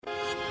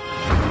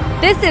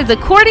This is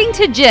According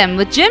to Jim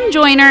with Jim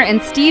Joyner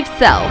and Steve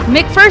Sell,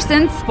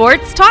 McPherson's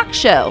sports talk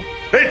show.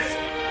 It's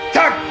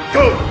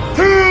Taco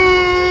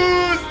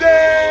Tuesday!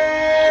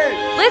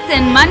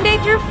 Listen Monday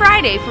through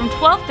Friday from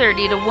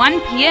 12:30 to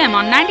 1 p.m.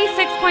 on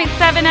 96.7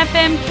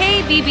 FM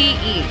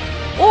KBBE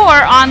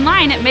or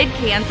online at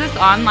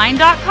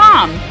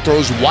midkansasonline.com.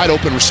 Throws wide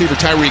open receiver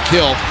Tyreek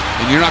Hill,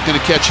 and you're not going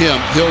to catch him.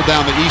 Hill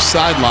down the east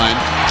sideline,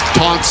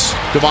 taunts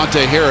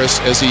Devontae Harris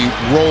as he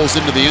rolls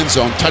into the end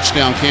zone.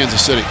 Touchdown,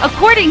 Kansas City.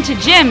 According to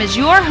Jim is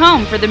your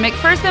home for the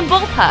McPherson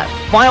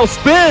Bullpups. Miles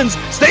spins,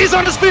 stays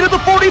on his feet at the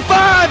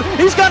 45.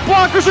 He's got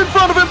blockers in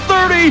front of him.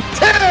 30,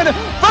 10,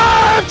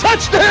 5,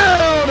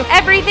 touchdown!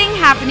 Everything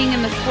happening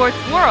in the sports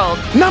world.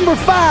 Number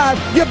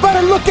 5, you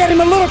better look at him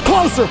a little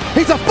closer.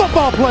 He's a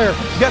football player.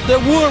 Got that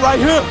wood right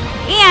here.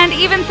 And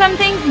even some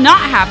things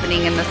not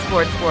happening in the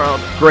sports world.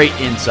 Great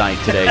insight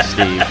today,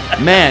 Steve.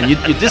 Man, you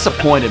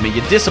disappointed me.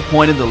 You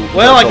disappointed the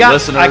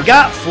listeners. I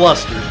got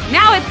flustered.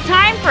 Now it's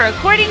time for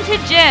According to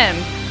Jim.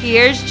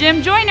 Here's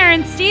Jim Joyner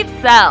and Steve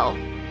Sell.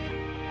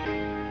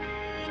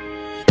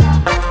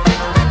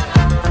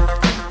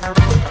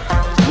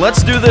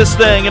 Let's do this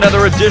thing.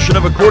 Another edition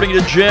of According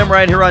to Jim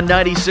right here on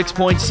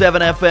 96.7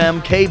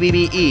 FM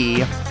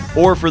KBBE.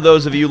 Or for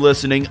those of you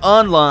listening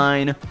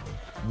online,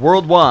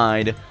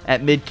 worldwide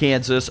at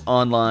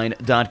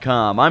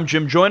midkansasonline.com. I'm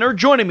Jim Joyner.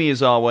 Joining me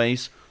as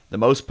always, the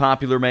most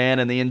popular man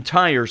in the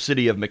entire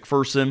city of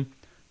McPherson,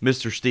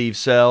 Mr. Steve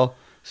Sell.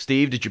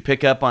 Steve, did you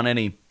pick up on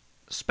any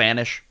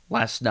Spanish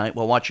last night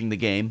while watching the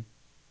game?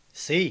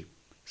 Sí.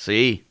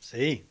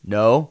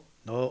 No?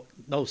 No,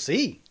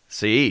 sí.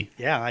 Sí.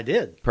 Yeah, I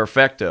did.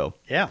 Perfecto.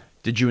 Yeah.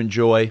 Did you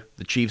enjoy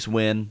the Chiefs'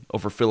 win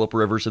over Phillip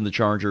Rivers and the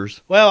Chargers?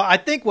 Well, I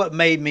think what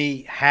made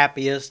me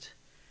happiest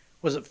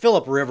was that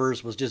Phillip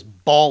Rivers was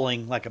just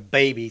bawling like a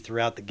baby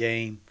throughout the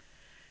game,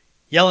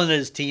 yelling at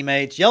his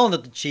teammates, yelling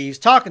at the Chiefs,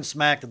 talking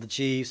smack to the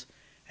Chiefs,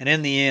 and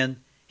in the end,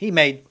 he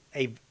made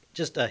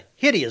just a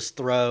hideous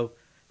throw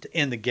to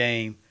end the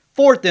game.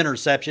 4th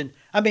interception.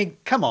 I mean,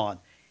 come on.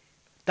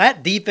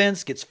 That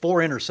defense gets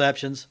 4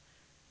 interceptions.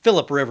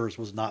 Phillip Rivers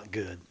was not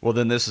good. Well,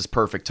 then this is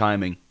perfect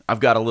timing. I've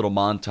got a little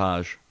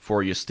montage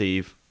for you,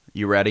 Steve.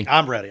 You ready?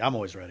 I'm ready. I'm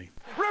always ready.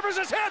 Rivers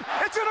is hit.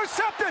 It's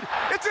intercepted.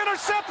 It's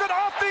intercepted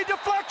off the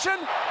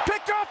deflection.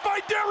 Picked off by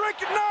Derek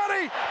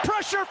Nottie.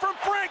 Pressure from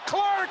Frank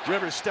Clark.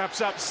 Rivers steps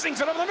up, sings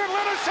it over the middle.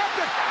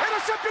 Intercepted.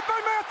 Intercepted by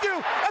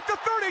Matthew at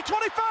the 30,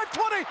 25,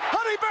 20.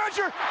 Honey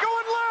Badger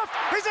going left.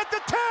 He's at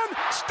the 10.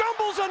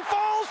 Stumbles and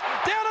falls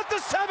down at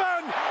the 7.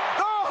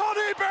 The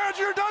Honey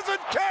Badger doesn't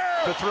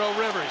care. To throw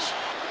Rivers.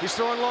 He's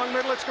throwing long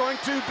middle. It's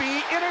going to be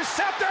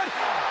intercepted.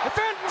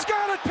 Fenton's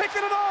got it,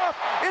 picking it off.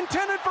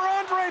 Intended for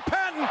Andre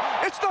Patton.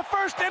 It's the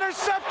first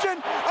interception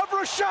of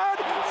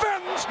Rashad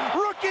Fenton's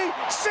rookie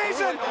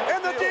season. And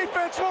the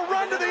defense will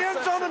run to the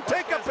end zone and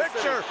take a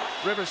picture.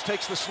 Rivers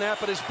takes the snap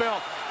at his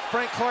belt.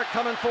 Frank Clark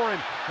coming for him.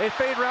 A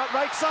fade route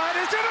right side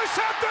is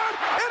intercepted.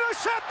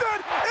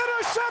 Intercepted.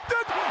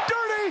 Intercepted.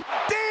 Dirty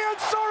Dan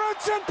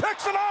Sorensen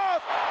picks it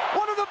off.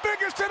 One of the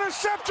biggest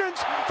interceptions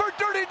for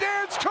Dirty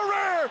Dan's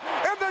career.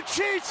 And the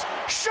Chiefs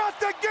shut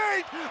the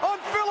gate on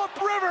Phillip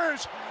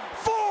Rivers.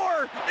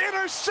 4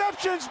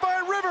 interceptions by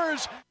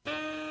Rivers.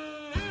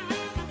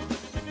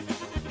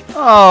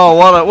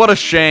 Oh, what a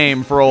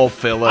shame for old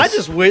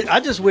Phyllis. I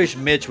just wish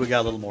Mitch would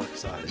got a little more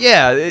excited.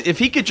 Yeah, if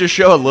he could just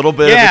show a little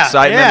bit of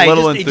excitement, a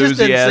little enthusiasm. He just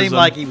didn't seem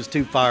like he was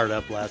too fired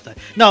up last night.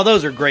 No,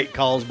 those are great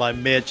calls by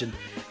Mitch, and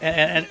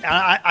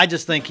I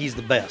just think he's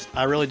the best.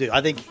 I really do.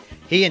 I think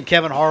he and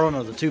Kevin Harlan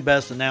are the 2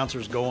 best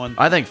announcers going.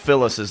 I think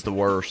Phyllis is the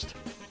worst.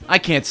 I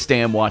can't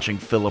stand watching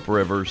Phillip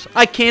Rivers.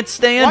 I can't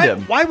stand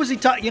him. Why was he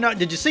talking?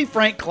 Did you see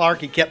Frank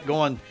Clark? He kept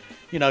going,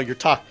 you're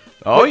talking.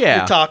 Oh,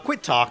 yeah.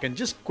 Quit talking.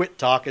 Just quit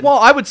talking. Well,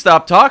 I would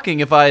stop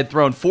talking if I had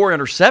thrown 4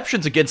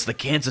 interceptions against the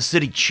Kansas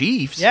City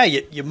Chiefs. Yeah,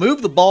 you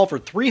moved the ball for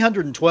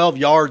 312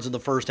 yards in the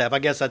first half. I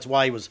guess that's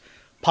why he was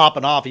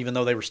popping off, even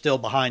though they were still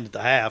behind at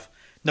the half.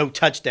 No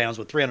touchdowns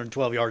with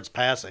 312 yards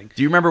passing.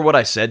 Do you remember what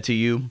I said to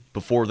you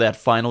before that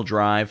final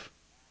drive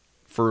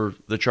for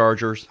the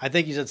Chargers? I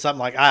think you said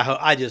something like,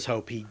 I just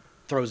hope he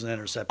throws an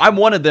interception. I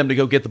wanted them to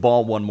go get the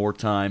ball one more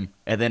time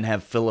and then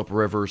have Phillip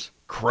Rivers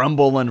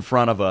crumble in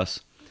front of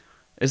us.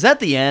 Is that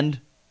the end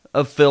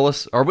of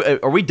Phyllis?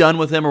 Are we done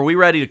with him? Are we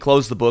ready to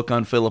close the book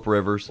on Phillip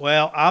Rivers?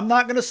 Well, I'm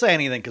not going to say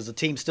anything because the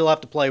team still have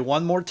to play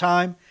one more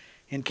time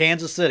in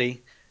Kansas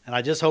City, and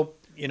I just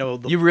hope,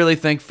 You really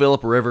think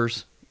Phillip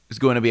Rivers is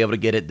going to be able to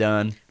get it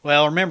done?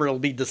 Well, remember, it'll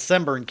be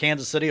December in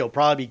Kansas City. It'll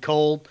probably be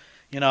cold.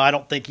 I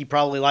don't think he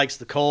probably likes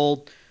the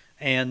cold.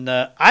 And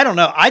I don't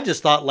know. I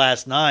just thought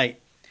last night,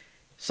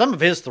 some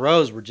of his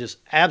throws were just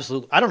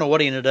absolute. I don't know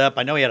what he ended up.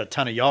 I know he had a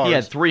ton of yards. He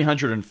had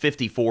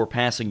 354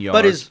 passing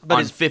yards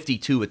on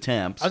 52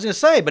 attempts. I was going to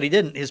say, but he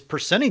didn't. His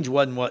percentage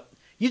wasn't what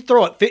you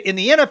throw it in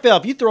the NFL.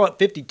 If you throw it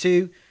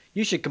 52,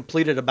 you should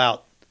complete it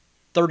about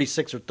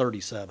 36 or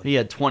 37. He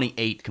had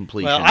 28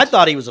 completions. Well, I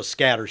thought he was a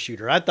scatter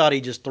shooter. I thought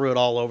he just threw it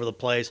all over the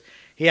place.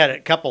 He had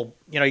a couple.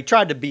 He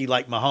tried to be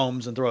like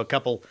Mahomes and throw a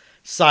couple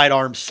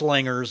sidearm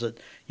slingers that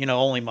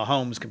only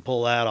Mahomes can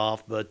pull that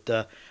off.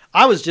 But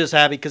I was just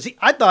happy because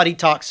I thought he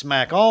talked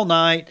smack all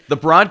night. The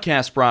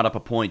broadcast brought up a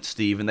point,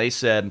 Steve, and they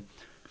said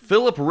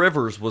Phillip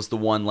Rivers was the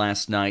one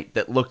last night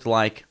that looked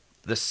like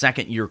the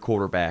second-year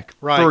quarterback,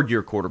 right.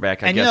 third-year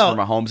quarterback, I guess, for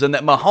Mahomes, and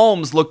that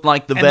Mahomes looked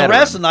like the veteran. And the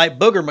rest of the night,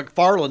 Booger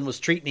McFarland was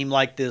treating him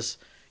like this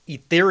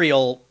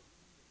ethereal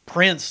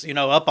prince,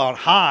 up on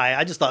high.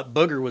 I just thought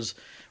Booger was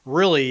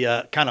really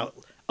kind of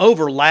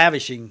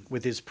over-lavishing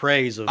with his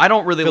praise of I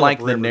don't really Phillip like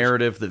Rivers. the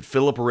narrative that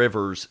Phillip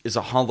Rivers is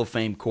a Hall of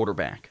Fame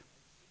quarterback.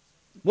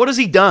 What has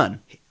he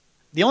done?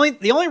 The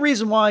only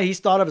reason why he's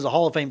thought of as a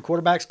Hall of Fame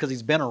quarterback is because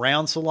he's been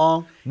around so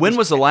long. When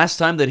was the last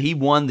time that he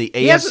won the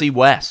AFC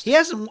West? He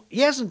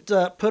hasn't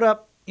put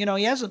up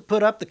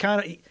the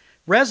kind of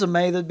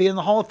resume that'd be in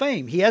the Hall of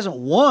Fame. He hasn't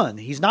won.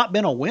 He's not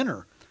been a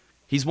winner.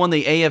 He's won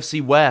the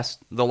AFC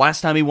West. The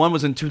last time he won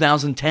was in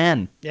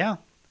 2010. Yeah.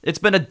 It's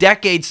been a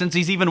decade since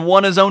he's even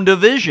won his own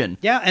division.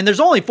 Yeah, and there's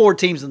only 4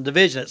 teams in the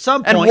division. At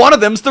some point, and one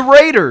of them's the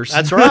Raiders.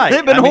 That's right.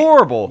 They've been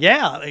horrible.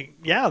 Yeah,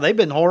 they've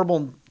been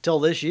horrible until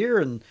this year.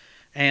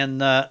 And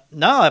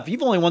no, if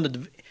you've only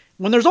won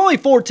when there's only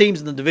 4 teams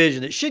in the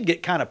division, it should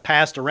get kind of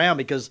passed around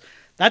because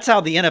that's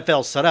how the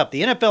NFL's set up.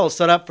 The NFL is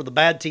set up for the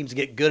bad teams to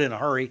get good in a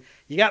hurry.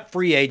 You got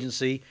free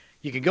agency.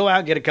 You can go out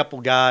and get a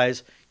couple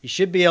guys. You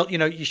should be able,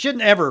 you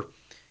shouldn't ever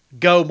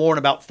go more than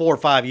about 4 or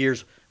 5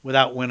 years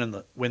without winning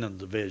the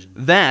division.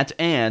 That,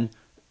 and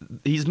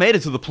he's made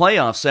it to the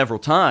playoffs several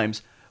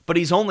times, but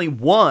he's only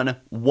won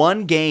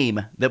one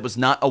game that was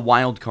not a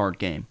wild card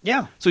game.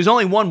 Yeah. So he's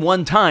only won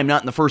one time,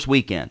 not in the first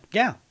weekend.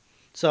 Yeah.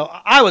 So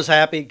I was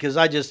happy because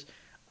I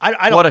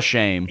don't. What a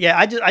shame. Yeah,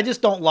 I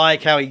just don't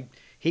like how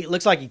he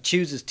looks like he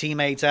chews his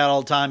teammates out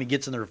all the time. He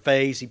gets in their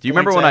face. Do you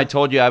remember when I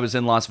told you I was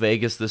in Las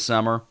Vegas this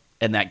summer?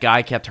 And that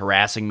guy kept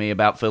harassing me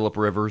about Phillip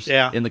Rivers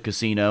in the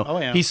casino. Oh,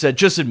 yeah. He said,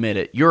 just admit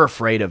it. You're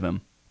afraid of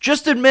him.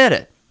 Just admit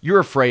it. You're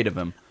afraid of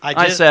him.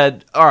 I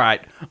said, all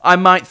right, I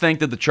might think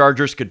that the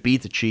Chargers could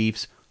beat the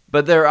Chiefs,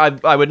 but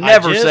I would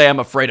never say I'm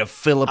afraid of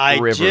Phillip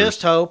Rivers. I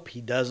just hope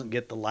he doesn't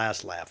get the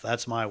last laugh.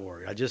 That's my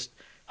worry. I just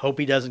hope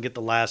he doesn't get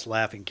the last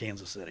laugh in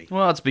Kansas City.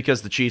 Well, it's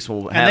because the Chiefs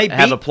will have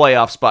a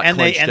playoff spot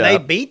clinched up. And they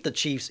beat the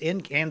Chiefs in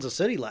Kansas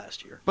City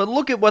last year. But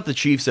look at what the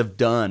Chiefs have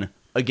done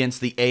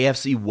against the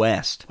AFC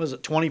West. Was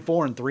it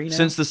 24-3 now?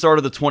 Since the start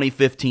of the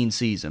 2015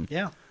 season.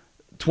 Yeah.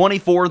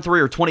 24-3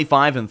 or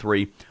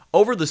 25-3.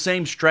 Over the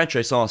same stretch,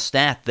 I saw a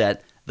stat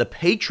that the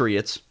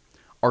Patriots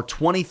are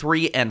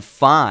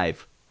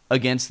 23-5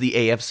 against the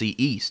AFC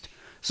East.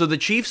 So the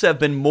Chiefs have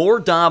been more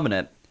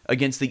dominant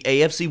against the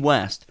AFC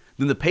West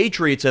than the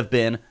Patriots have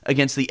been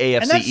against the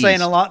AFC East. And that's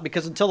saying a lot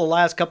because until the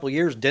last couple of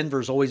years,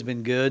 Denver's always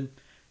been good.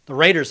 The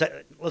Raiders,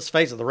 let's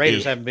face it, the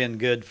Raiders haven't been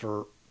good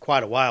for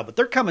quite a while, but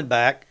they're coming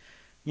back.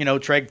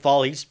 Treg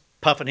Fall, he's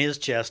puffing his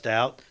chest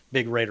out,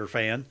 big Raider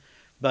fan.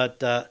 But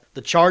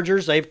the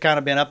Chargers, they've kind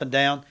of been up and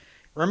down.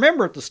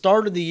 Remember, at the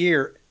start of the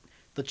year,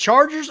 the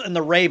Chargers and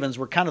the Ravens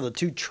were kind of the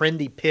 2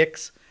 trendy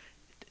picks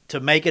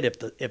to make it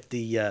if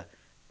the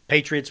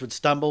Patriots would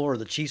stumble or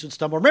the Chiefs would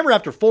stumble. Remember,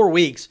 after 4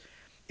 weeks,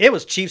 it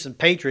was Chiefs and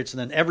Patriots, and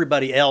then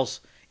everybody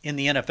else in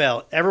the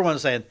NFL. Everyone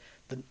was saying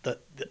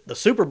the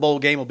Super Bowl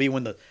game will be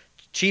when the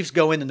Chiefs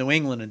go into New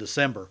England in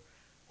December.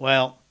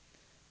 Well,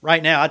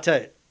 right now, I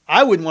tell you,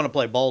 I wouldn't want to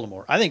play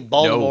Baltimore. I think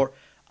Baltimore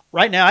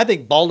right now, I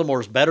think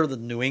Baltimore's better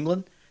than New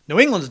England. New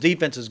England's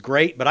defense is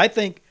great, but I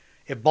think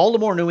if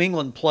Baltimore New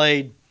England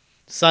played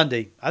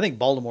Sunday, I think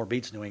Baltimore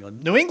beats New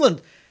England. New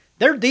England,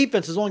 their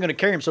defense is only going to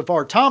carry them so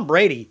far. Tom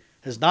Brady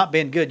has not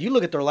been good. You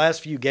look at their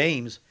last few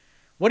games.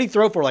 What did he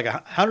throw for, like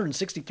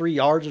 163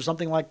 yards or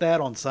something like that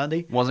on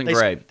Sunday? Wasn't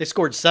great. They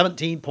scored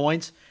 17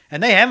 points,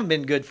 and they haven't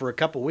been good for a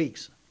couple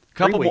weeks.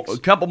 A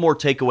couple more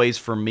takeaways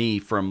for me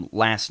from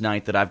last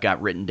night that I've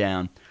got written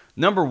down.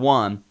 Number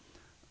one,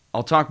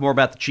 I'll talk more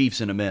about the Chiefs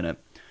in a minute.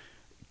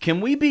 Can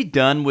we be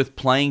done with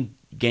playing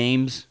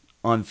games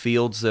on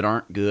fields that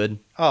aren't good?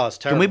 Oh, it's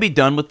terrible. Can we be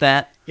done with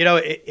that?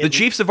 The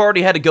Chiefs have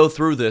already had to go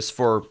through this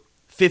for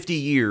 50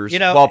 years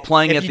while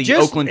playing at the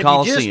Oakland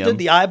Coliseum. If you just did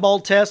the eyeball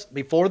test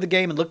before the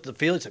game and looked at the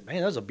field, you said, man,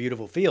 that was a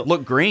beautiful field.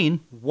 Looked green.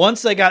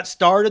 Once they got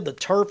started, the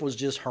turf was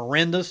just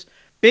horrendous.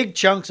 Big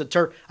chunks of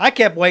turf. I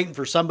kept waiting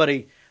for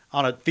somebody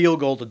on a field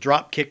goal to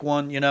drop kick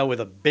one, with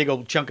a big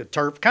old chunk of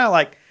turf. Kind of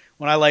like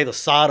when I lay the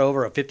sod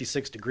over a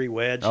 56-degree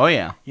wedge. Oh,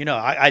 yeah.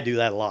 I do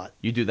that a lot.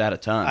 You do that a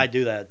ton. I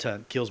do that a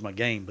ton. It kills my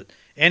game. But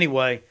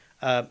anyway,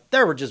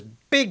 there were just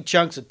big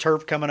chunks of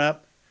turf coming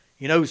up.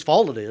 You know whose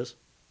fault it is?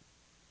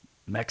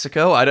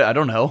 Mexico? I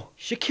don't know.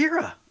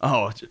 Shakira.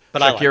 Oh,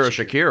 but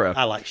Shakira.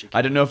 I like Shakira.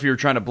 I didn't know if you were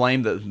trying to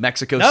blame the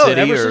Mexico no, City.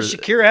 No, ever since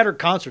Shakira had her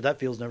concert, that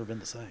field's never been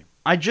the same.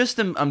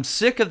 I'm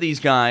sick of these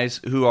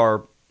guys who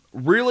are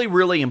really,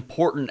 really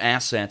important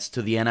assets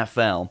to the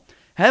NFL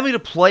having to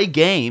play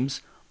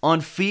games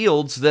on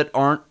fields that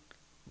aren't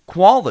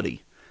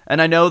quality.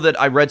 And I know that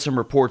I read some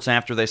reports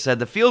after they said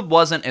the field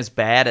wasn't as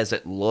bad as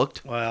it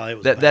looked. Well, it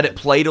was that it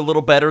played a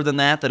little better than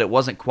that it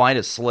wasn't quite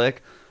as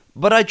slick.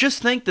 But I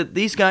just think that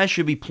these guys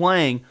should be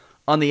playing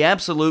on the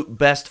absolute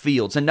best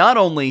fields. And not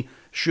only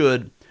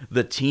should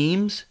the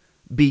teams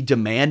be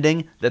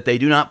demanding that they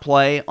do not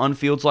play on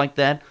fields like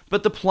that,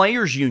 but the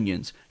players'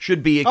 unions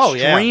should be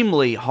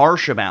extremely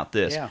harsh about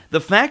this. Yeah.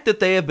 The fact that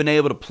they have been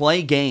able to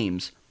play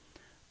games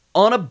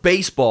on a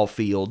baseball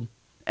field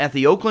at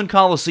the Oakland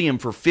Coliseum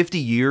for 50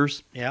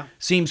 years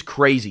seems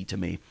crazy to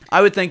me.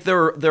 I would think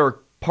there are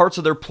parts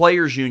of their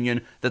players'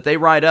 union that they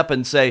write up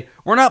and say,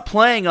 we're not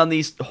playing on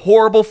these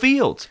horrible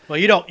fields. Well,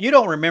 you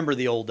don't remember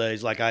the old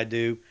days like I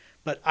do,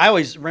 but I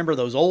always remember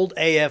those old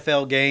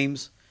AFL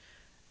games,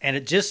 and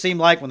it just seemed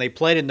like when they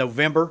played in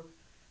November,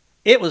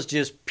 it was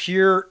just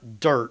pure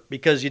dirt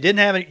because you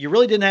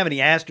really didn't have any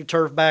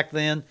AstroTurf back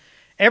then.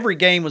 Every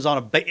game was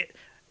on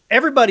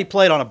everybody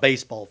played on a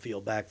baseball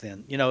field back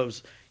then. It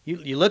was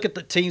you look at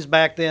the teams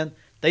back then,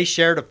 they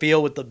shared a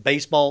field with the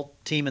baseball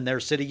team in their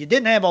city. You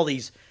didn't have all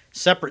these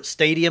separate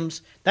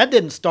stadiums. That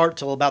didn't start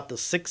till about the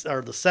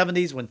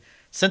 70s when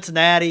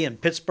Cincinnati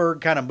and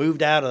Pittsburgh kind of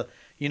moved out of,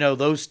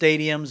 those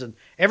stadiums, and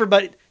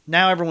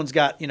everyone's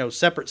got,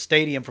 separate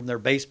stadium from their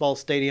baseball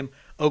stadium.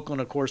 Oakland,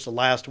 of course, the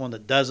last one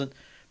that doesn't.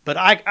 But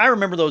I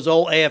remember those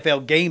old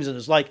AFL games, and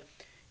it's like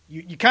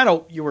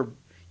you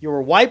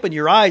were wiping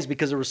your eyes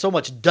because there was so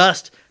much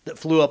dust that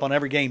flew up on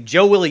every game.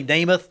 Joe Willie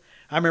Namath,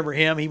 I remember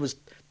him. He was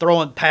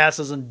throwing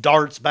passes and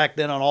darts back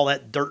then on all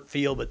that dirt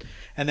field,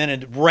 and then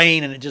it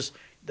rained, and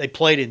they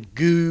played in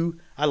goo.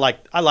 I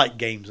like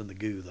games in the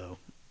goo though.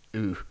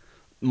 Ooh.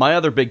 My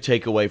other big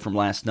takeaway from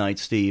last night,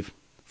 Steve,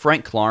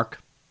 Frank Clark.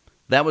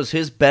 That was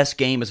his best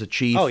game as a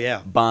Chief. Oh,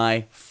 yeah.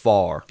 By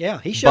far. Yeah,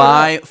 he showed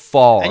by up.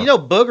 far. And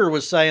Booger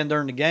was saying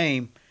during the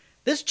game,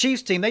 this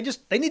Chiefs team,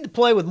 they need to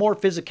play with more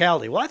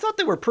physicality. Well, I thought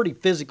they were pretty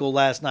physical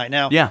last night.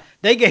 Now,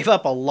 they gave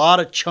up a lot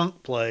of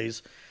chunk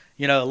plays,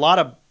 a lot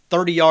of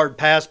 30-yard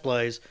pass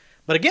plays.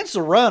 But against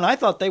the run, I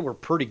thought they were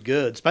pretty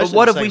good. But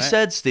what have we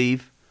said,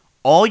 Steve?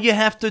 All you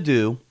have to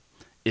do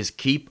is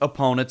keep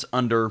opponents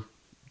under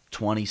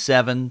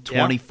 27,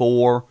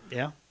 24,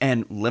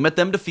 and limit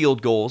them to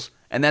field goals.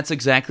 And that's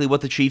exactly what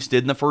the Chiefs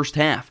did in the first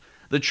half.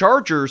 The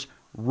Chargers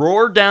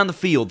roared down the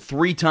field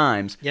 3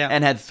 times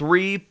and had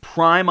 3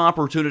 prime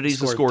opportunities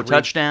to score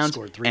touchdowns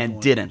and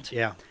didn't.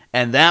 Yeah.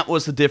 And that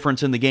was the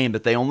difference in the game,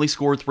 that they only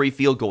scored 3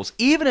 field goals.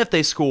 Even if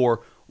they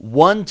score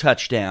 1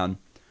 touchdown,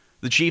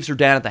 the Chiefs are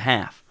down at the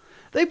half.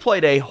 They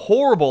played a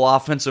horrible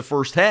offensive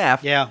first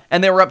half,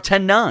 and they were up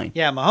 10-9.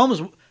 Yeah,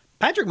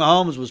 Patrick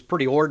Mahomes was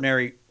pretty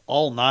ordinary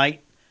all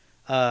night.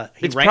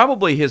 It's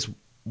probably his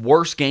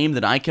worst game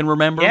that I can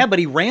remember. Yeah, but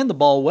he ran the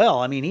ball well.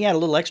 I mean, he had a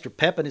little extra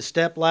pep in his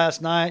step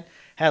last night,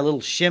 had a little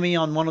shimmy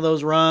on one of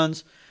those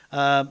runs,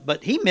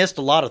 but he missed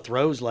a lot of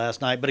throws last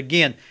night. But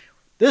again,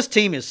 this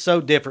team is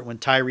so different when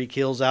Tyreek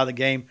Hill's out of the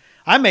game.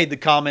 I made the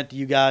comment to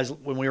you guys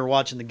when we were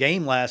watching the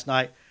game last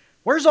night,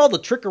 where's all the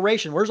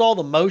trickeration? Where's all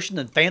the motion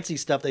and fancy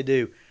stuff they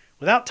do?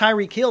 Without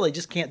Tyreek Hill, they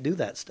just can't do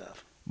that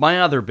stuff. My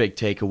other big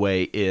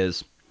takeaway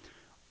is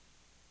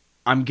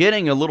I'm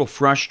getting a little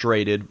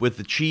frustrated with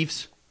the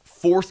Chiefs'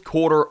 fourth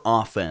quarter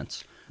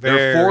offense.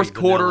 Their fourth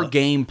quarter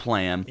game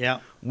plan. Yeah.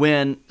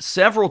 When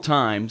several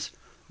times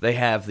they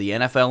have the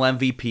NFL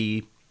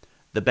MVP,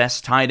 the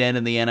best tight end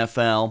in the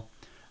NFL,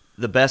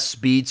 the best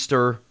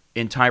speedster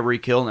in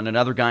Tyreek Hill, and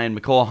another guy in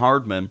Mecole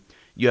Hardman.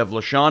 You have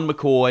LaShawn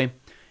McCoy.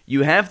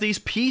 You have these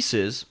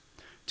pieces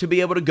to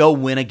be able to go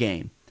win a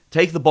game.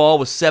 Take the ball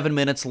with 7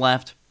 minutes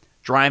left,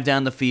 drive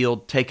down the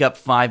field, take up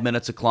 5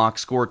 minutes of clock,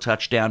 score a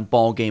touchdown,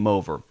 ball game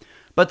over.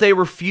 But they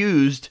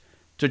refused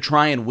to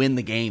try and win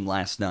the game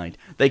last night.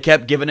 They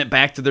kept giving it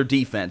back to their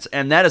defense,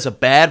 and that is a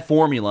bad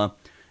formula.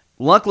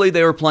 Luckily,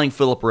 they were playing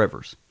Phillip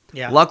Rivers.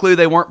 Yeah. Luckily,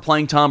 they weren't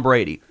playing Tom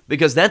Brady,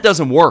 because that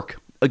doesn't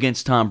work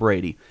against Tom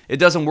Brady. It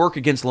doesn't work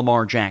against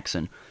Lamar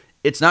Jackson.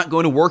 It's not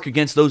going to work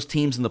against those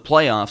teams in the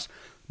playoffs.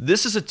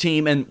 This is a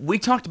team, and we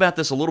talked about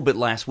this a little bit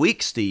last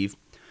week, Steve.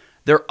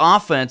 Their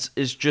offense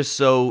is just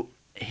so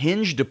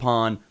hinged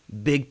upon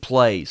big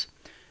plays.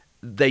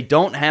 They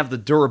don't have the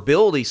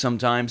durability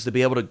sometimes to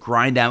be able to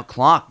grind out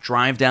clock,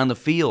 drive down the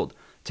field,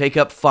 take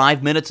up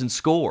 5 minutes and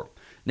score.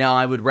 Now,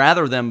 I would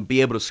rather them be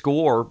able to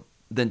score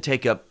than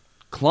take up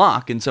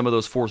clock in some of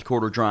those fourth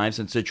quarter drives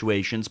and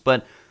situations,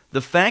 but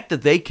the fact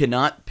that they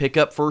cannot pick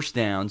up first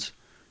downs,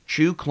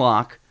 chew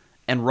clock,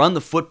 and run the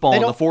football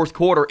in the fourth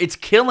quarter, it's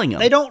killing them.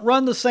 They don't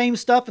run the same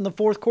stuff in the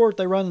fourth quarter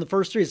they run in the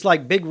first 3. It's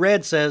like Big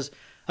Red says,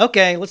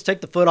 okay, let's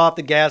take the foot off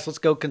the gas, let's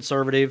go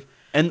conservative.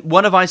 And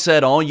what have I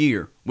said all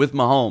year with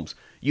Mahomes?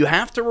 You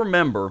have to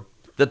remember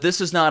that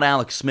this is not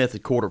Alex Smith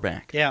at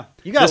quarterback. Yeah.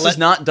 This is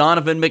not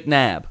Donovan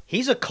McNabb.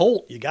 He's a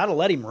Colt. You got to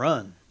let him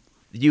run.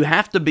 You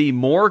have to be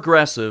more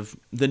aggressive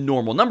than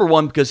normal. Number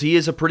one, because he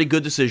is a pretty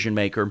good decision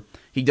maker.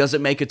 He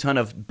doesn't make a ton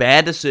of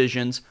bad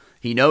decisions.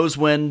 He knows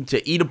when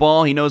to eat a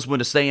ball. He knows when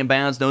to stay in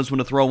bounds, knows when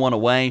to throw one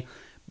away.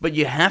 But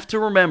you have to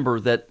remember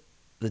that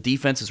the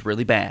defense is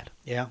really bad.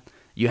 Yeah.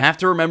 You have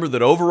to remember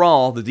that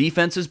overall the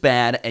defense is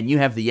bad, and you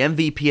have the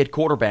MVP at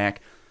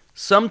quarterback.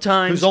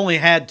 Sometimes who's only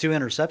had 2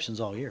 interceptions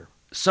all year.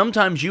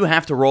 Sometimes you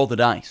have to roll the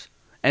dice,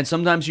 and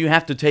sometimes you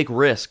have to take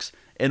risks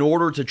in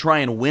order to try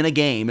and win a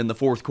game in the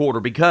fourth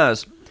quarter,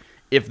 because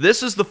if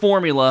this is the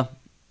formula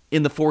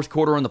in the fourth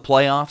quarter in the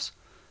playoffs,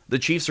 the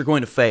Chiefs are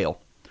going to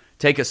fail.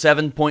 take a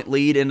 7-point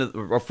lead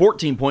or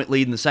 14-point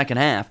lead in the second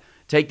half,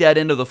 take that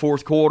into the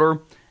fourth quarter,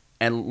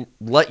 and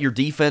let your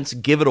defense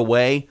give it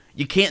away.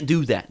 You can't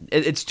do that.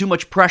 It's too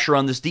much pressure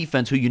on this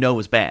defense who you know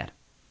is bad.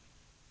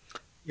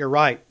 You're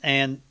right.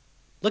 And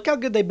look how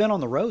good they've been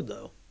on the road,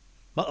 though.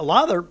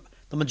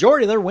 The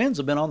majority of their wins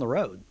have been on the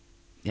road.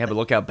 Yeah, but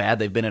look how bad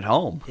they've been at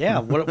home. Yeah,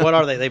 what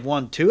are they? They've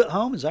won 2 at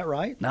home, is that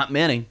right? Not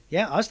many.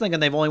 Yeah, I was thinking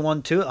they've only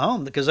won 2 at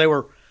home because they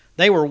were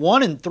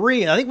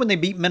 1-3, and I think when they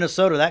beat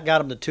Minnesota, that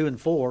got them to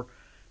 2-4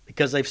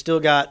 because they've still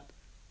got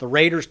the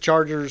Raiders,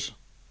 Chargers.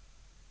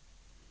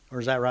 Or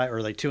is that right? Or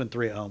are they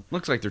 2-3 at home?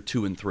 Looks like they're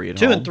 2-3 at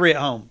home. 2-3 at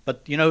home,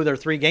 but you know who their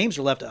 3 games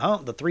are left at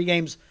home? The 3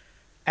 games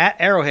at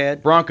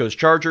Arrowhead. Broncos,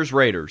 Chargers,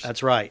 Raiders.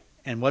 That's right.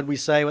 And what did we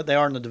say? What they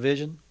are in the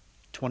division?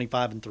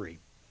 25-3.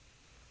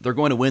 They're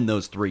going to win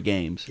those 3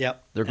 games.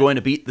 Yep. They're going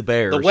to beat the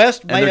Bears. The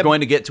West and they're going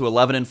to get to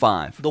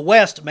 11-5. The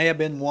West may have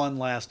been won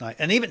last night,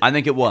 and even I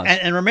think it was.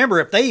 And remember,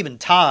 if they even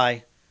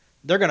tie,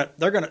 they're gonna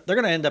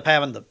end up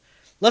having the.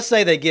 Let's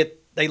say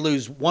they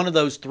lose one of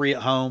those 3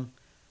 at home.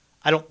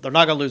 They're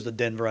not gonna lose to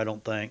Denver. I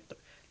don't think.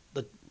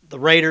 The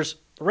Raiders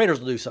will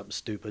do something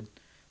stupid.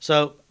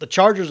 So the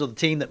Chargers are the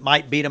team that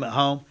might beat them at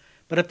home.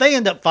 But if they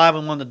end up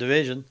 5-1 in the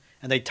division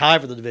and they tie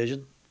for the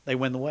division, they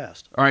win the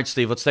West. All right,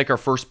 Steve, let's take our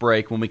first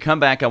break. When we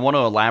come back, I want to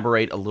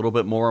elaborate a little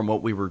bit more on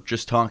what we were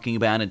just talking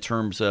about in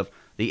terms of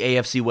the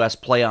AFC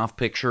West playoff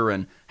picture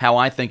and how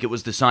I think it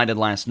was decided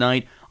last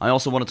night. I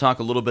also want to talk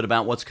a little bit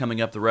about what's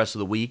coming up the rest of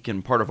the week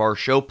and part of our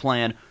show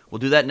plan. We'll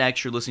do that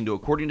next. You're listening to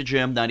According to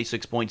Jim,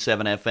 96.7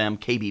 FM,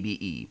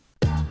 KBBE.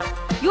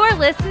 You're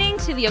listening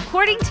to the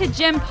According to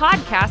Jim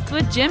podcast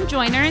with Jim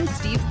Joyner and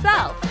Steve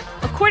Self.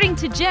 According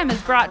to Jim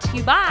is brought to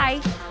you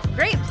by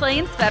Great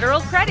Plains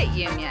Federal Credit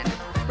Union,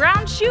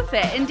 Brown Shoe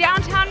Fit in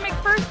downtown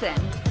McPherson,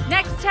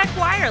 Next Tech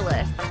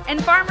Wireless,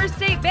 and Farmers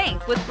State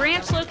Bank with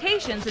branch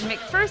locations in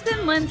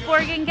McPherson,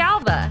 Lindsborg, and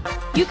Galva.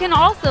 You can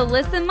also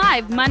listen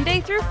live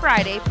Monday through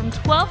Friday from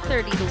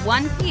 12:30 to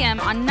 1 p.m.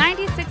 on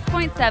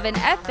 96.7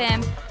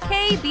 FM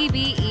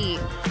KBBE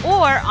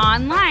or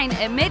online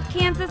at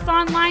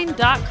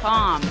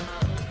midkansasonline.com.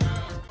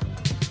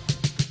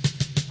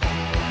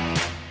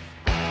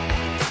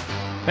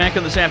 Back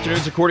on this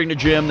afternoon's According to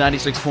Jim,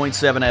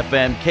 96.7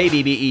 FM,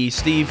 KBBE.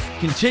 Steve,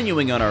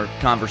 continuing on our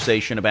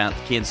conversation about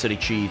the Kansas City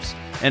Chiefs,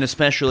 and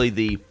especially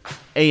the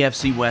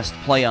AFC West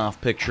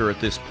playoff picture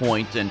at this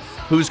point, and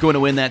who's going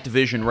to win that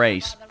division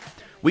race.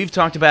 We've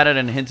talked about it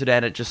and hinted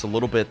at it just a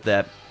little bit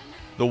that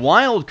the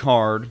wild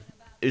card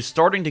is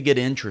starting to get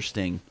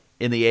interesting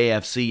in the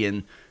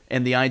AFC,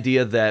 and the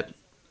idea that,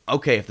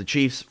 okay, if the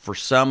Chiefs, for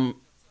some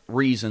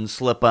reason,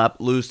 slip up,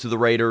 lose to the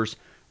Raiders,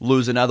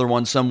 lose another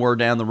one somewhere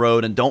down the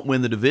road, and don't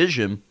win the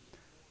division,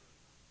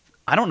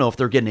 I don't know if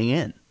they're getting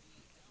in.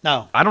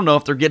 No. I don't know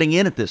if they're getting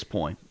in at this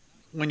point.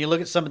 When you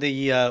look at some of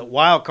the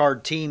wild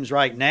card teams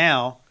right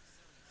now,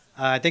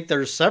 I think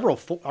there's several.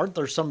 Aren't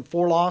there some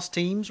 4-loss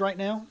teams right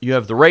now? You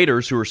have the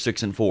Raiders, who are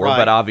 6-4, right.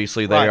 But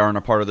obviously they right. aren't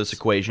a part of this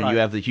equation. Right. You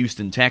have the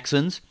Houston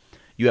Texans.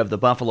 You have the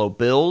Buffalo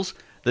Bills.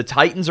 The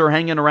Titans are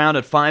hanging around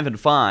at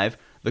 5-5.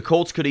 The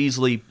Colts could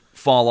easily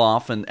fall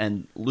off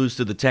and lose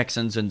to the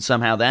Texans, and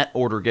somehow that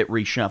order get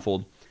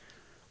reshuffled.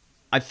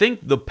 I think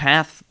the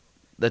path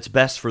that's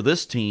best for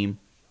this team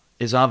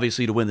is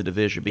obviously to win the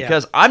division,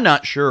 because I'm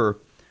not sure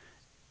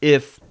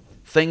if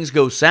things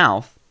go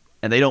south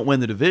and they don't win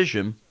the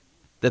division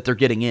that they're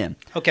getting in.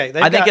 Okay,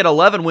 I think at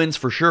 11 wins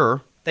for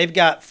sure. They've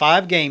got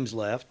 5 games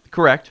left.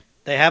 Correct.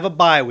 They have a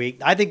bye week.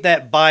 I think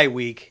that bye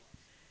week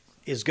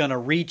is going to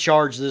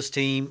recharge this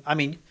team. I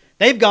mean,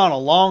 they've gone a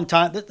long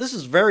time. This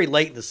is very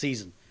late in the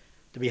season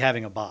to be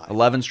having a bye.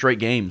 11 straight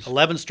games.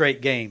 11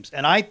 straight games.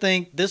 And I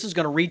think this is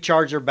going to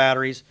recharge their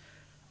batteries.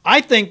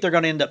 I think they're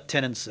going to end up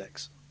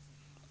 10-6.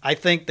 I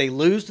think they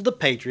lose to the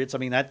Patriots. I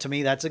mean, that to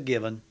me, that's a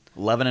given.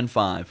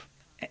 11-5.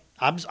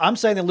 I'm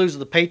saying they lose to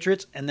the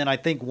Patriots, and then I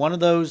think one of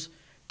those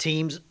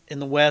teams in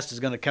the West is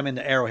going to come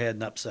into Arrowhead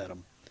and upset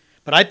them.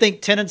 But I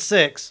think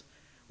 10-6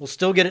 will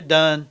still get it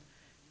done.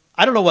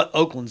 I don't know what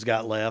Oakland's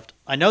got left.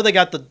 I know they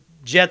got the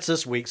Jets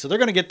this week, so they're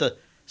going to get the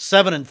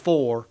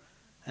 7-4,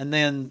 and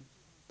then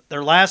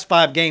their last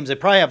 5 games, they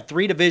probably have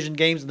 3 division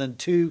games and then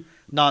 2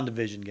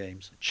 non-division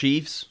games.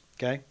 Chiefs,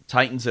 okay,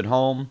 Titans at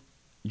home,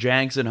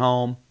 Jags at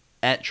home,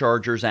 at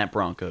Chargers, at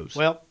Broncos.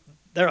 Well,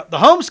 the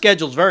home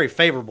schedule is very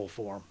favorable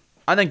for them.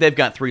 I think they've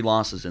got 3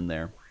 losses in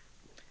there.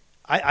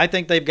 I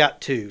think they've got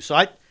 2. So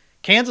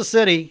Kansas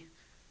City,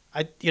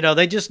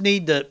 they just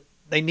need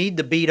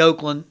to beat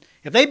Oakland.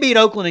 If they beat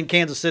Oakland and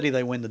Kansas City,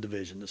 they win the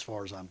division, as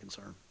far as I'm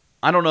concerned.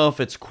 I don't know if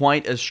it's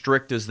quite as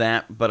strict as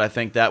that, but I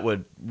think that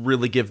would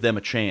really give them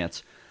a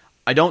chance.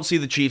 I don't see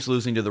the Chiefs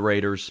losing to the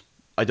Raiders.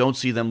 I don't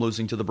see them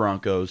losing to the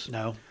Broncos.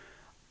 No.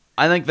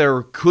 I think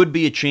there could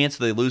be a chance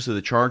they lose to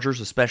the Chargers,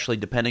 especially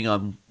depending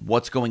on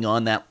what's going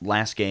on that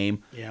last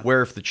game,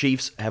 where if the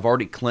Chiefs have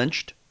already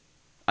clinched,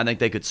 I think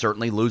they could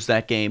certainly lose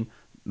that game.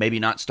 Maybe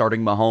not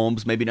starting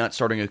Mahomes, maybe not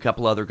starting a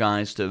couple other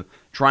guys to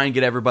try and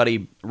get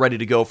everybody ready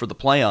to go for the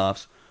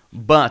playoffs.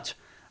 But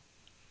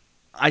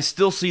I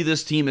still see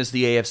this team as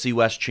the AFC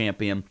West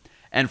champion.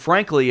 And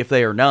frankly, if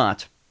they are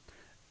not,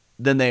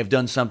 then they have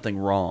done something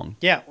wrong.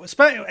 Yeah,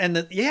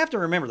 and you have to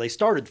remember, they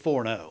started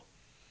 4-0.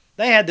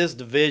 They had this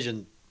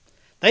division.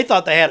 They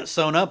thought they had it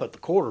sewn up at the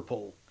quarter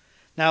pole.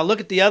 Now, look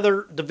at the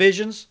other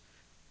divisions.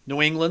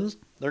 New England,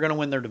 they're going to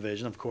win their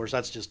division, of course.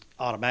 That's just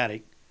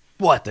automatic.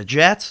 What, the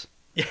Jets?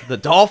 The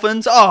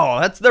Dolphins?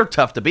 Oh, they're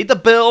tough to beat. The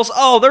Bills?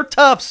 Oh, they're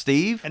tough,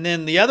 Steve. And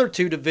then the other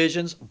two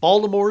divisions,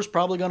 Baltimore's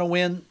probably going to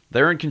win.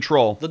 They're in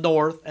control. The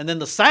North. And then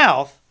the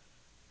South.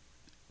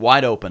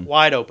 Wide open.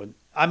 Wide open.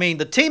 I mean,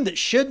 the team that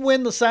should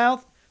win the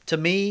South, to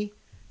me,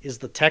 is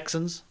the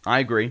Texans. I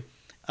agree.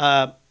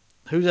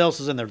 Who else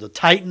is in there? The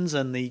Titans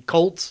and the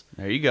Colts.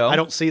 There you go. I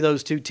don't see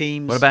those two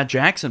teams. What about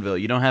Jacksonville?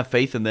 You don't have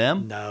faith in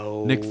them?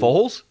 No. Nick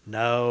Foles?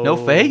 No. No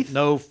faith?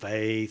 No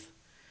faith.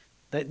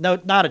 No,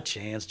 not a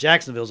chance.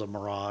 Jacksonville's a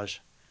mirage.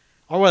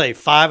 Or were they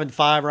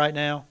 5-5 right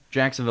now?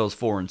 Jacksonville's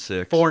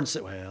 4-6.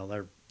 4-6.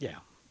 Well,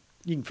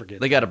 you can forget.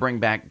 They got to bring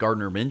back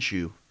Gardner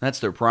Minshew. That's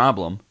their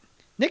problem.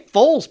 Nick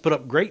Foles put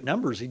up great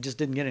numbers. He just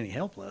didn't get any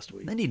help last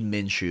week. They need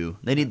Minshew.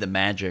 They need the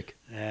magic.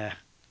 Yeah.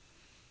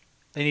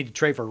 They need to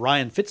trade for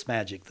Ryan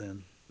Fitzmagic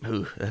then.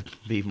 Ooh, that'd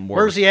be even worse.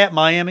 Where's he at?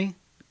 Miami?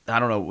 I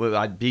don't know.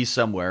 I'd be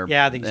somewhere.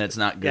 Yeah, I think it's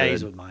not good. Yeah,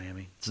 he's with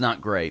Miami. It's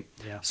not great.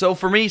 Yeah. So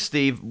for me,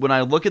 Steve, when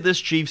I look at this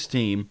Chiefs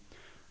team,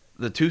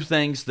 the two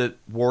things that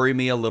worry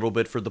me a little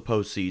bit for the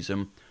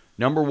postseason,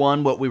 number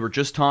one, what we were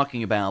just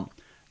talking about,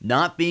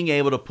 not being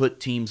able to put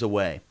teams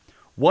away.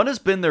 What has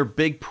been their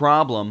big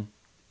problem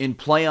in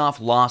playoff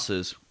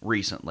losses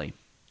recently?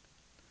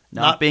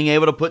 Not being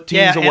able to put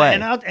teams away.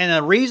 And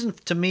a reason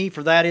to me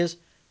for that is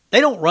they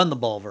don't run the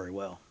ball very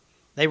well.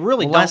 They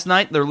really don't. Last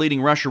night, their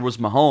leading rusher was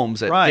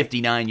Mahomes at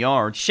 59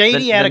 yards.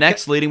 The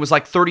next leading was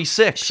like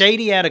 36.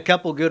 Shady had a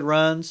couple good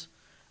runs.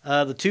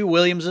 The two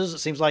Williamses, it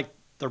seems like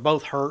they're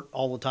both hurt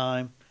all the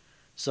time.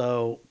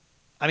 So,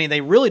 I mean, they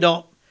really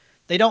don't.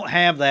 They don't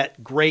have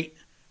that great.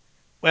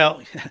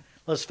 Well,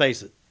 let's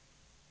face it.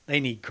 They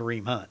need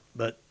Kareem Hunt,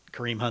 but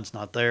Kareem Hunt's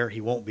not there. He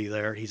won't be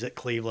there. He's at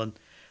Cleveland.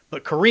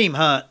 But Kareem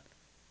Hunt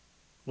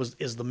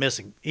is the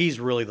missing.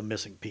 He's really the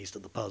missing piece to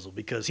the puzzle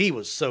because he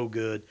was so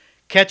good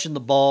catching the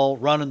ball,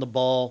 running the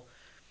ball.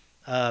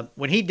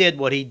 When he did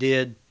what he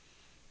did,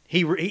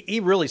 he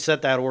really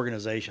set that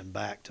organization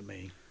back to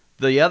me.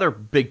 The other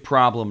big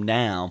problem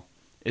now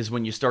is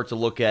when you start to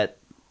look at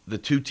the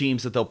two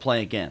teams that they'll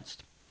play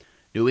against.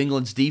 New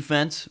England's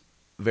defense,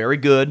 very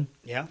good.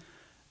 Yeah.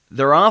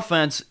 Their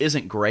offense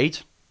isn't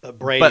great,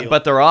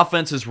 but their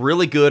offense is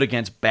really good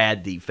against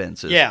bad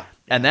defenses. Yeah.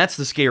 And that's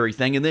the scary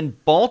thing. And then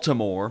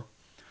Baltimore,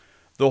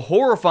 the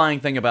horrifying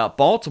thing about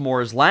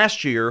Baltimore is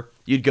last year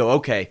you'd go,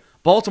 okay,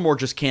 Baltimore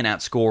just can't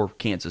outscore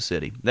Kansas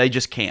City. They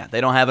just can't.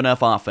 They don't have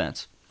enough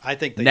offense. I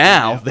think they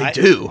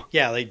do.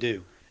 Yeah, they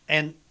do.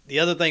 And the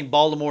other thing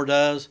Baltimore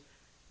does,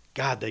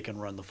 God, they can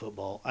run the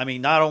football. I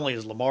mean, not only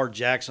is Lamar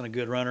Jackson a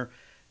good runner,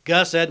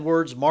 Gus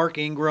Edwards, Mark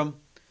Ingram.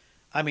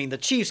 I mean, the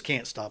Chiefs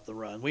can't stop the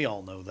run. We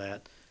all know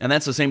that. And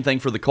that's the same thing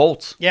for the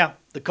Colts. Yeah,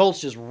 the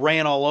Colts just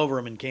ran all over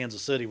them in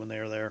Kansas City when they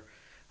were there.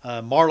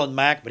 Marlon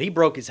Mack, but he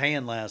broke his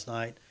hand last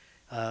night,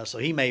 so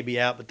he may be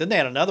out. But then they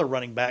had another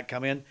running back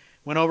come in,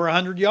 went over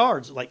 100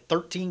 yards, like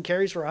 13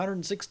 carries for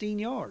 116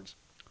 yards.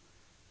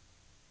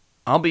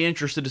 I'll be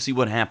interested to see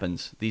what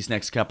happens these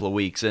next couple of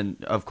weeks.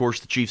 And, of course,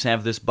 the Chiefs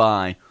have this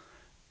bye.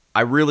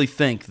 I really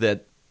think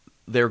that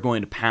they're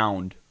going to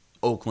pound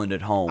Oakland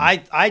at home.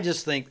 I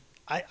just think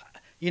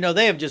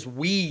they have just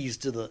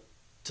wheezed to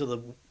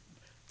the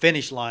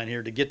finish line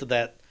here to get to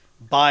that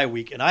bye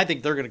week, and I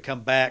think they're going to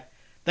come back.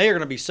 They are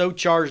going to be so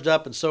charged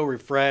up and so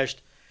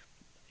refreshed.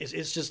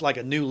 It's just like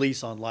a new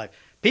lease on life.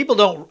 People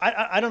don't.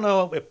 I don't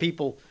know if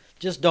people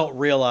just don't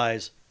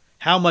realize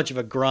how much of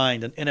a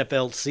grind an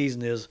NFL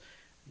season is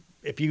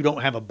if you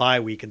don't have a bye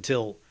week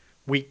until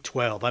week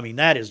 12. I mean,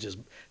 that is just.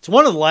 It's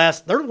one of the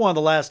last. They're one of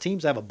the last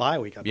teams to have a bye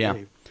week. I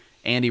believe.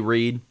 Andy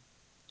Reid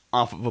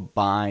off of a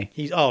bye.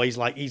 He's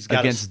got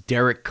against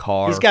Derek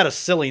Carr. He's got a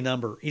silly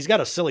number. He's got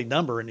a silly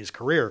number in his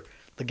career.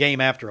 The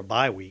game after a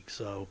bye week.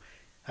 So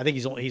I think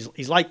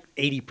he's like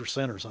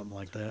 80% or something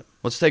like that.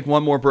 Let's take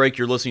one more break.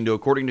 You're listening to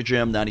According to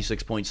Jim,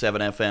 96.7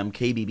 FM,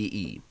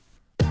 KBBE.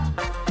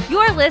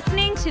 You're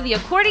listening to the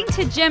According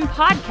to Jim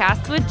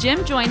podcast with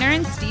Jim Joyner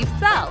and Steve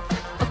Self.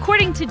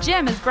 According to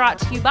Jim is brought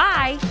to you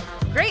by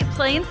Great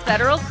Plains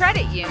Federal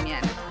Credit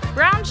Union,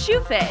 Brown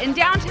Shoe Fit in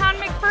downtown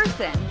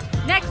McPherson,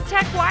 Next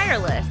Tech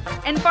Wireless,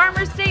 and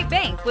Farmers State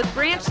Bank with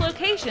branch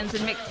locations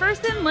in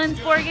McPherson,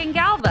 Lindsborg, and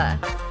Galva.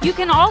 You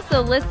can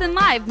also listen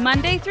live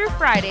Monday through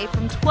Friday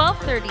from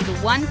 12:30 to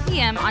 1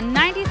 p.m. on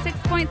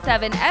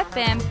 96.7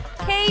 FM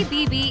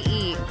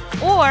KBBE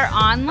or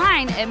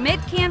online at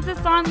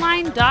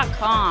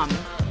midkansasonline.com.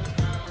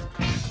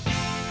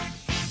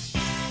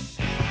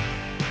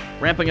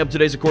 Ramping up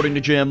today's According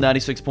to Jim,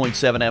 96.7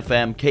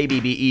 FM,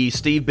 KBBE.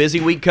 Steve, busy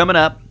week coming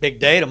up. Big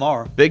day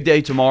tomorrow. Big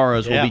day tomorrow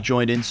as we'll be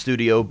joined in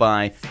studio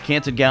by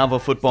Canton Galva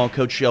football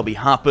coach Shelby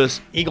Hoppus.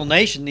 Eagle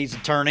Nation needs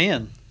to turn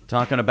in.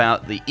 Talking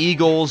about the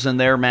Eagles and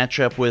their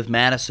matchup with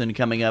Madison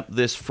coming up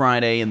this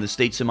Friday in the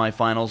state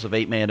semifinals of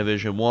 8-man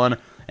Division I.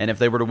 And if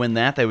they were to win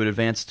that, they would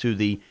advance to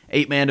the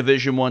 8-man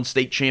Division I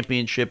state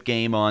championship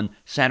game on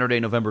Saturday,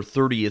 November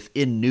 30th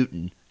in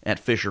Newton at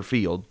Fisher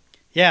Field.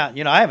 Yeah,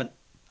 I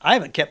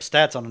haven't kept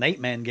stats on an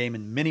 8-man game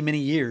in many, many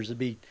years.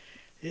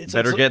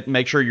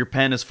 Make sure your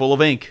pen is full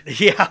of ink.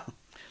 Yeah, a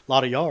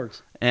lot of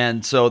yards.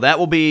 And so that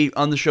will be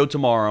on the show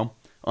tomorrow.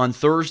 On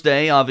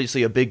Thursday,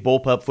 obviously a big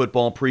Bullpup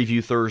football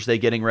preview Thursday,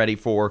 getting ready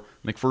for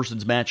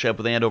McPherson's matchup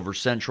with Andover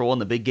Central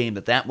and the big game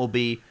that will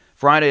be.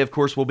 Friday, of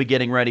course, we'll be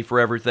getting ready for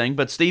everything.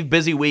 But, Steve,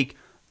 busy week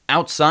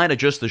outside of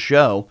just the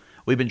show.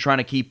 We've been trying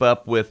to keep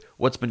up with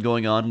what's been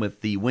going on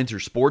with the winter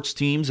sports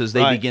teams as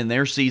they begin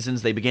their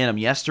seasons. They began them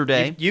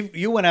yesterday.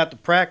 You went out to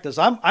practice.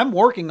 I'm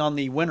working on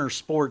the winter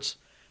sports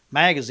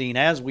magazine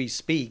as we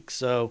speak,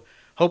 so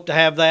hope to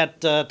have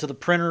that to the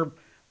printer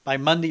by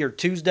Monday or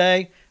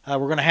Tuesday. We're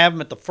going to have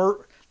them at the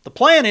first. The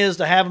plan is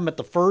to have them at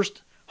the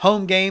first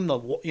home game, the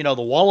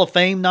Wall of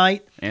Fame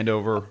night.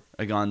 Andover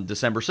on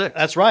December 6th.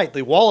 That's right.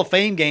 The Wall of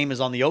Fame game is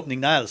on the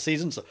opening night of the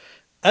season, so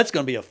that's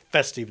going to be a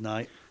festive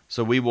night.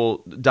 So we will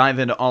dive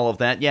into all of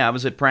that. Yeah, I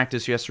was at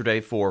practice yesterday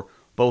for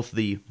both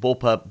the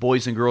Bullpup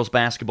boys and girls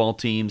basketball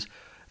teams.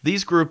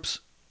 These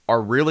groups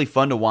are really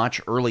fun to watch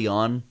early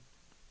on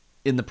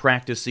in the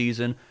practice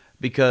season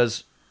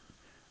because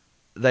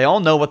they all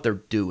know what they're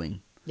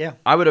doing. Yeah.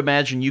 I would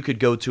imagine you could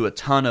go to a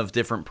ton of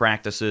different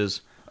practices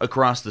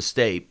across the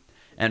state,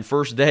 and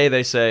first day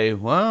they say,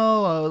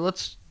 well,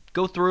 let's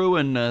go through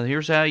and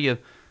here's how you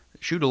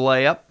shoot a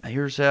layup.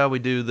 Here's how we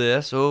do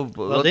this.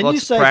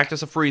 Let's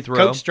practice a free throw.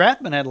 Coach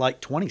Strathman had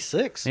like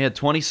 26. He had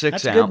 26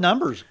 That's out. Good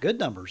numbers. Good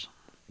numbers.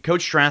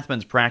 Coach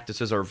Strathman's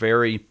practices are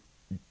very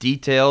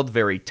detailed,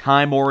 very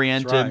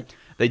time-oriented. That's right.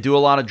 They do a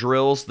lot of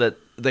drills that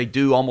they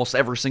do almost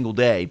every single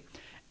day,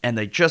 and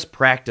they just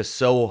practice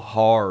so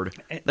hard.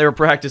 They were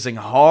practicing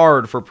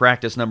hard for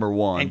practice number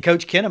 1. And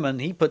Coach Kinnaman,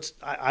 he puts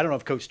 – I don't know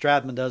if Coach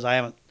Strathman does. I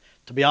haven't –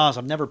 to be honest,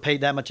 I've never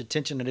paid that much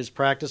attention to his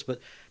practice, but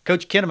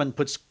Coach Kinnaman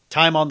puts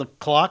time on the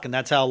clock, and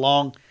that's how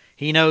long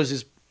he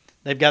knows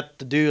they've got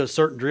to do a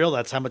certain drill.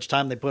 That's how much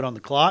time they put on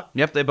the clock.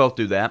 Yep, they both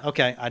do that.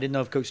 Okay, I didn't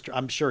know if Coach –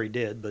 I'm sure he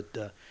did,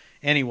 but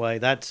anyway,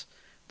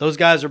 those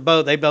guys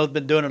they've both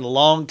been doing it a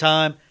long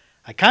time.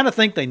 I kind of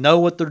think they know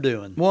what they're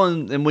doing. Well,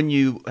 and when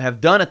you have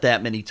done it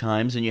that many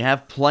times and you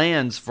have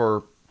plans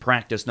for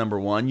practice number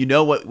 1, you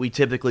know what we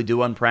typically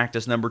do on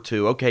practice number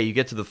 2. Okay, you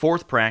get to the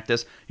 4th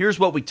practice, here's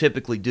what we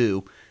typically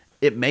do.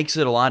 It makes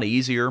it a lot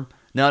easier,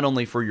 not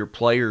only for your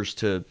players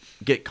to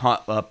get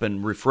caught up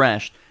and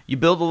refreshed, you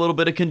build a little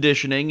bit of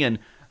conditioning, and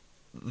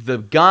the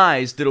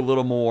guys did a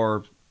little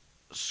more,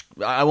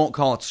 I won't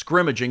call it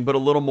scrimmaging, but a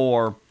little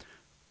more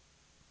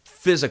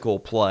physical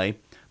play.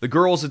 The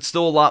girls, it's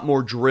still a lot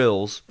more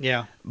drills.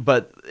 Yeah.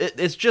 But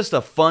it's just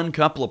a fun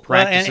couple of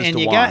practices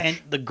to watch.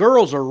 And the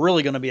girls are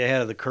really going to be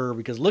ahead of the curve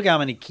because look how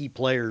many key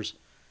players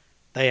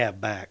they have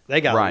back.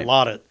 They got a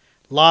lot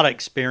of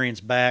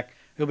experience back.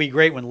 It'll be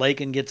great when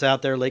Lakin gets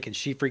out there. Lakin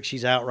Shefrick,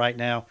 she's out right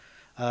now,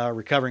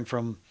 recovering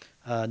from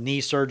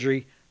knee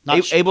surgery.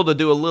 Able to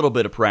do a little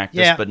bit of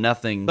practice, but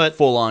nothing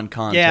full-on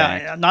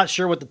contact. Yeah, I'm not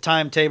sure what the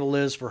timetable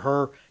is for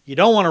her. You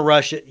don't want to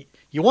rush it.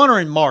 You want her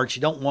in March.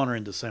 You don't want her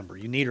in December.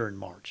 You need her in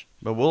March.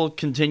 But we'll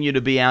continue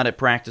to be out at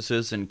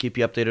practices and keep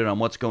you updated on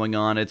what's going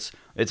on. It's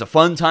a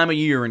fun time of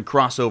year in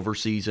crossover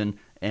season,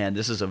 and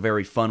this is a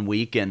very fun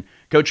week. And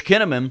Coach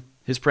Kinnaman,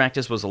 his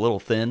practice was a little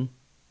thin.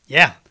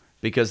 Yeah.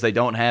 Because they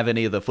don't have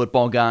any of the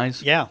football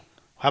guys. Yeah.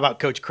 How about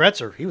Coach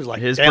Kretzer? He was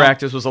like his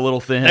practice was a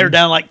little thin. They're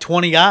down like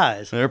 20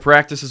 guys. Their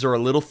practices are a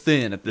little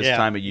thin at this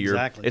time of year.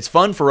 Exactly. It's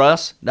fun for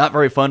us, not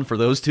very fun for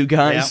those two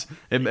guys.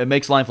 Yeah. It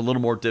makes life a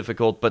little more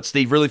difficult. But,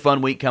 Steve, really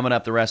fun week coming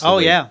up the rest of the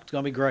week. Oh, yeah. It's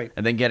going to be great.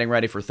 And then getting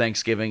ready for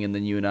Thanksgiving, and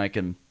then you and I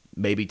can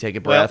maybe take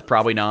a breath.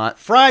 Probably not.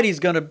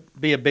 Friday's going to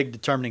be a big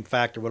determining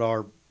factor what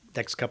our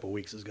next couple of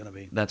weeks is going to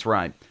be. That's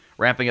right.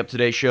 Wrapping up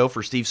today's show,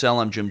 for Steve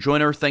Sell, I'm Jim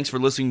Joyner. Thanks for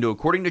listening to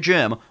According to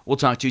Jim. We'll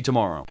talk to you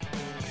tomorrow.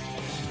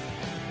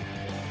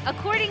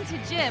 According to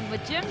Jim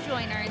with Jim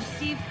Joyner and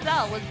Steve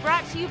Sell was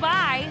brought to you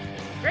by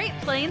Great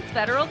Plains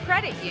Federal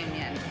Credit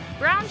Union,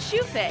 Brown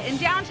Shoe Fit in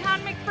downtown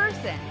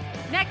McPherson,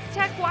 Next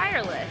Tech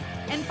Wireless,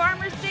 and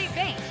Farmers State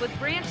Bank with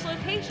branch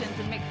locations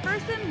in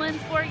McPherson,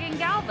 Lindsborg, and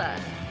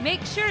Galva.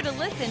 Make sure to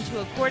listen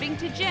to According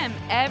to Jim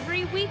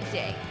every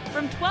weekday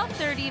from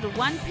 12:30 to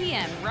 1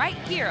 p.m. right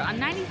here on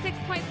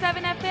 96.7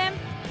 FM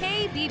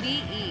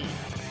KBBE.